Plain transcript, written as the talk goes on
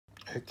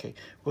Okay,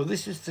 well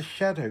this is the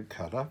shadow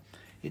colour.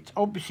 It's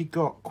obviously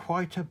got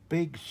quite a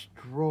big,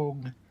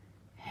 strong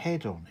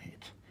head on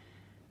it.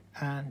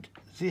 And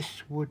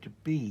this would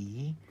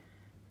be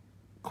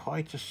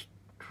quite a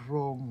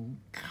strong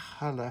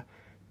colour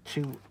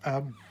to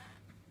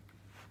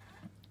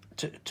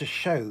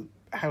show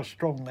how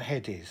strong the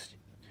head is.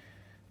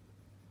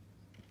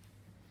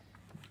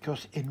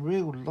 Because in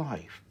real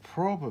life,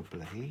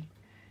 probably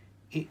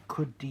it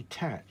could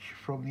detach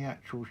from the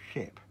actual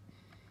ship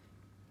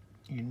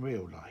in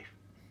real life.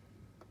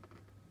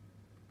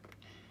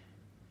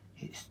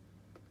 It's,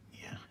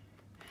 yeah,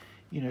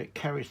 you know, it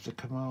carries the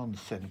command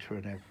centre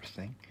and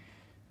everything.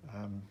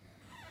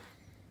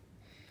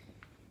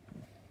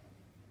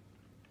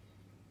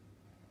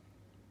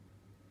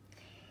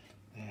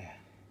 There.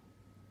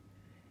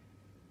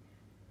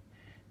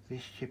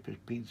 This ship has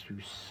been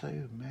through so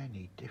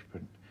many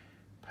different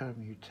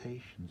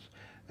permutations.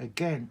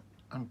 Again,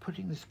 I'm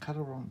putting this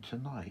colour on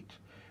tonight,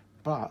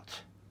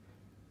 but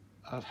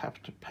I'll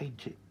have to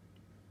paint it,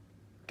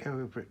 go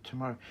over it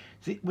tomorrow.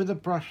 See, with a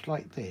brush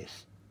like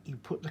this, you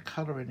put the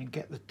colour in and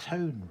get the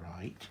tone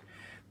right,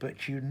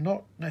 but you're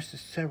not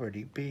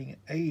necessarily being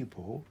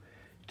able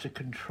to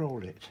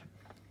control it.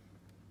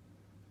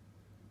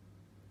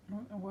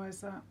 Why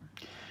is that?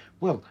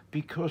 Well,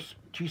 because,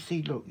 do you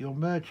see, look, you're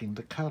merging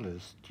the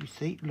colours. Do you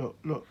see?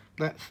 Look,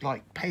 that's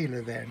like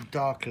paler there and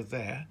darker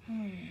there.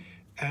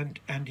 And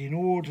in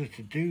order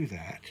to do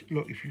that,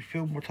 look, if you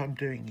film what I'm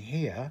doing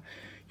here,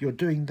 you're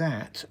doing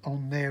that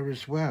on there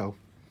as well.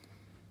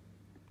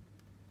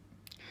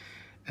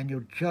 And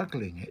you're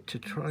juggling it to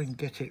try and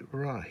get it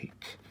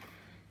right.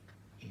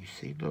 You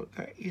see, look,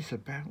 that is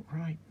about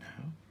right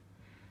now.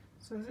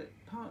 So is it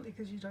partly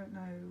because you don't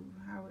know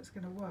how it's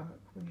going to work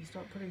when you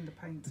start putting the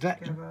paints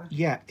together?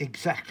 Yeah,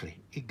 exactly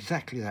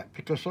that.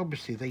 Because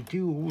obviously they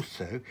do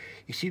also,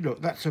 you see,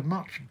 look, that's a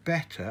much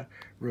better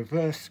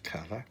reverse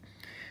colour.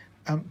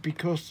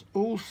 Because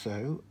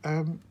also,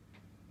 how do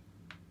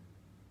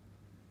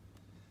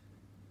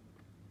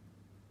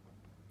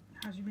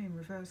you mean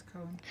reverse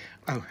colour?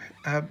 Oh,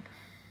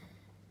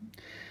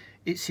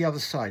 it's the other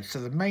side. So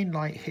the main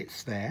light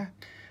hits there.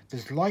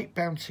 There's light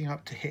bouncing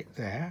up to hit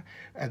there,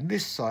 and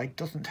this side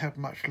doesn't have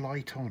much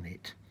light on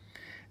it.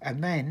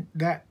 And then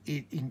that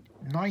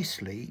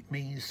nicely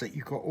means that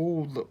you've got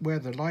all the, where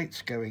the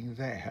light's going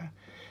there.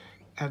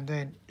 And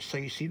then, so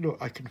you see, look,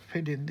 I can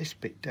fill in this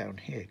bit down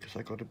here because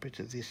I got a bit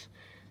of this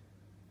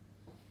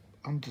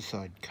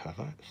underside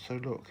colour. So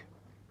look.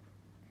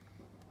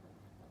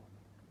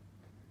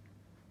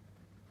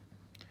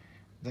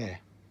 There.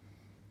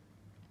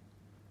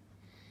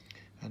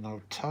 And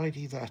I'll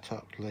tidy that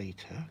up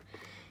later.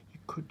 You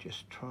could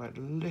just try a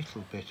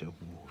little bit of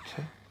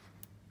water.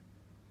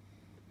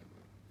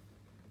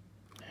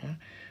 Yeah.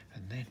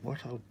 And then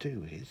what I'll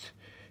do is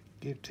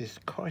give this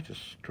quite a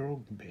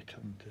strong bit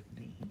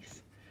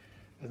underneath.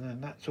 And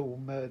then that's all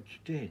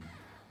merged in.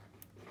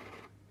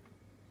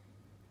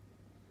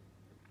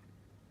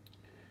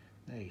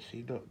 There you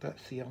see, look,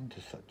 that's the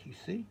underside, you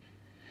see?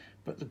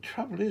 But the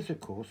trouble is,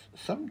 of course,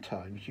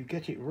 sometimes you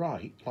get it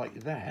right,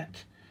 like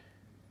that,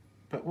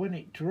 but when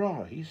it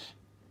dries,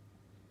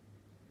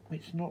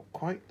 it's not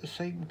quite the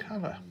same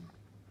colour.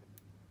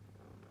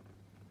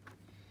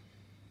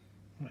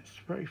 It's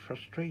very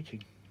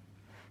frustrating.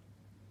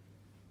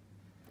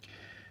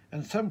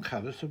 And some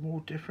colours are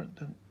more different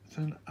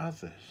than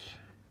others.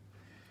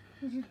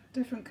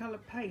 Different colour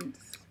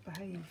paints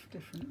behave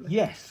differently.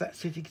 Yes,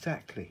 that's it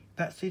exactly.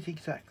 That's it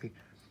exactly.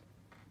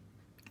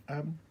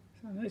 So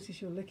I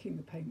notice you're licking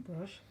the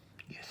paintbrush.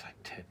 Yes, I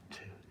tend to.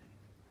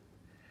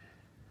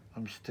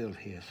 I'm still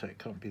here, so it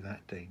can't be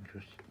that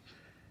dangerous.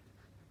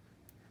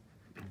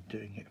 Been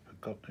doing it for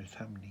God knows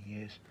how many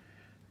years.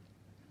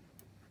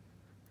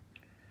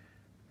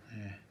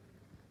 Yeah.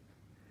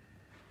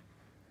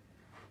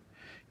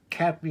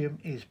 Cadmium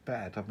is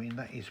bad. I mean,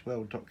 that is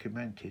well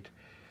documented.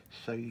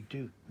 So you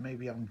do,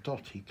 maybe I'm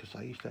dotty because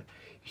I used to,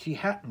 you see,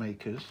 hat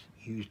makers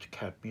used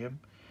cadmium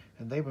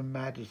and they were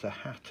mad as a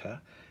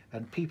hatter,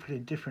 and people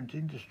in different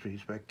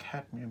industries where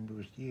cadmium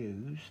was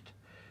used.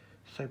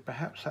 So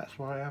perhaps that's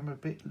why I'm a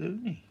bit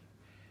loony.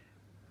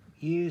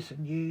 Years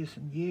and years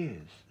and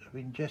years of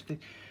ingesting.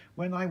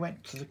 When I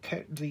went to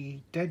the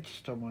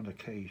dentist on one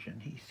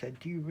occasion, he said,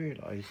 do you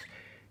realise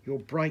you're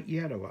bright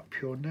yellow up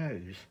your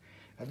nose?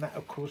 And that,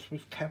 of course,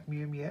 was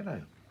cadmium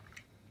yellow.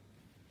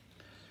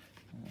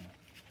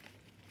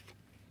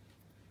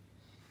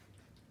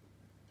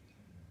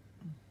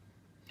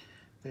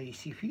 There you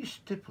see, if you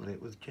stipple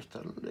it with just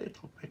a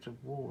little bit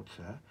of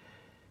water,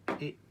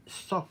 it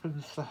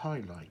softens the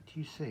highlight,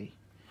 do you see?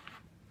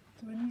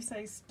 So when you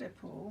say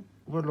stipple...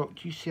 Well, look,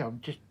 do you see,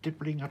 I'm just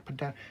dibbling up and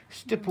down.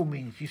 Stipple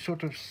means you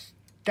sort of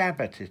stab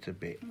at it a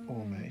bit,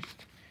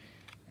 almost.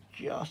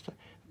 Just,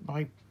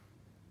 my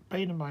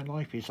bane of my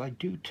life is I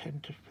do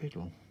tend to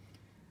fiddle.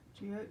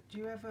 Do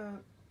you ever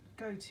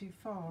go too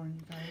far and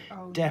you go,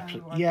 oh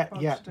Definitely, no,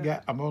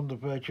 yeah, I'm on the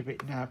verge of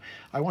it now.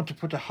 I want to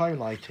put a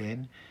highlight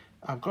in.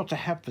 I've got to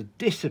have the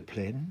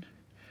discipline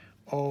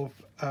of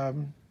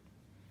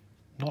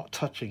not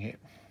touching it.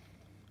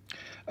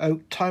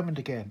 Oh, time and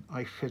again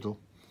I fiddle.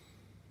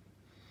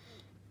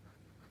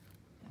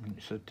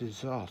 It's a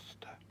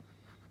disaster.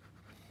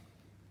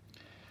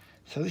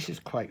 So this is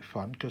quite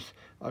fun because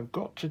I've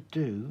got to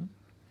do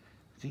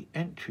the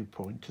entry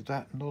point to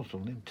that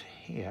nozzle into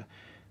here.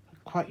 I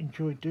quite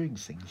enjoy doing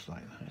things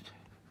like that.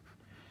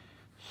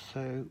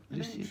 So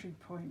this is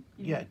point.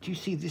 Yeah, do you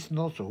see this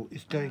nozzle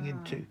is going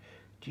into, do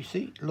you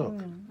see?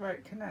 Look. Where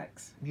it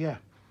connects. Yeah.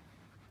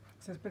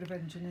 So it's a bit of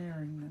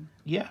engineering then.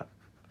 Yeah,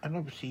 and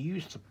obviously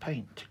use the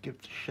paint to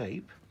give the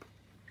shape.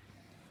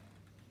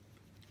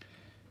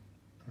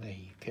 There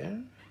you go.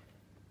 And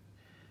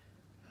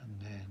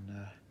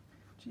then...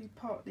 do you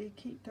partly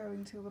keep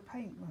going till the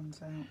paint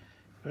runs out?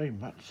 Very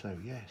much so,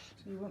 yes.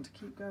 So you want to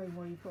keep going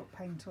while you've got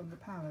paint on the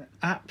palette?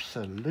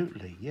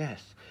 Absolutely,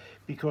 yes.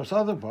 Because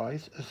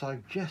otherwise, as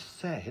I've just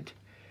said,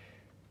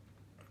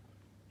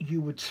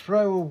 you would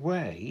throw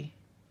away,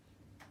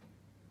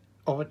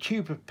 of a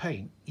tube of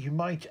paint, you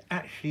might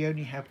actually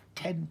only have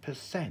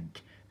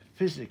 10%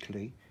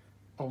 physically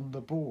on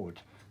the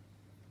board.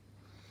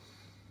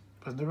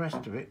 And the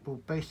rest of it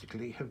will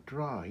basically have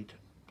dried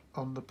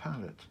on the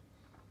palette.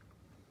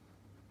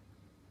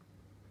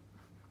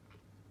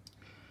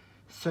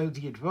 So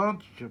the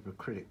advantage of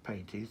acrylic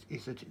paint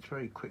is that it's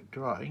very quick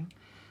drying,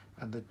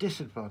 and the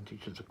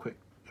disadvantage of the quick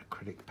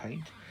acrylic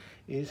paint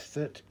is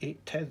that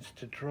it tends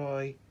to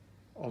dry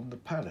on the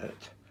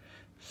palette.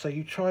 So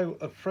you try,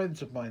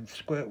 friends of mine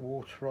squirt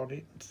water on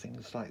it and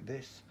things like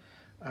this,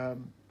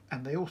 and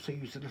they also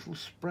use a little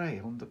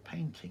spray on the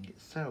painting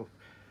itself,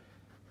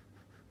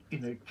 you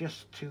know,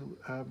 just to...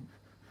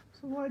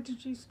 So why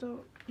did you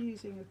start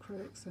using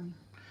acrylics then?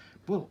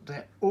 Well,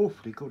 they're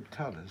awfully good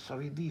colours. I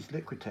mean, these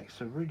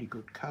Liquitex are really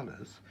good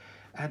colours.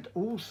 And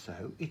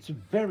also, it's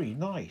very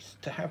nice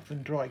to have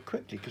them dry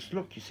quickly, because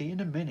look, you see, in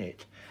a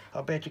minute,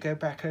 I'll be able to go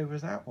back over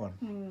that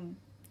one.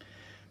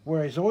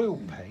 Whereas oil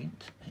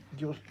paint,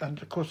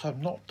 and of course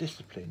I'm not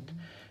disciplined,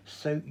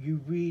 so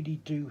you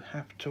really do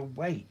have to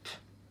wait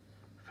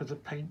for the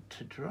paint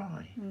to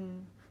dry.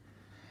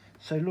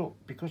 So look,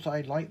 because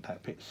I like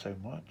that bit so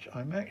much,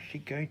 I'm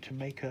actually going to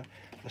make a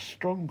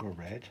stronger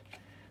red.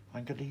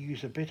 I'm going to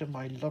use a bit of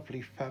my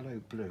lovely phthalo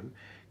blue,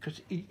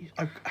 because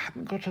I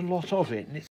haven't got a lot of it, and it's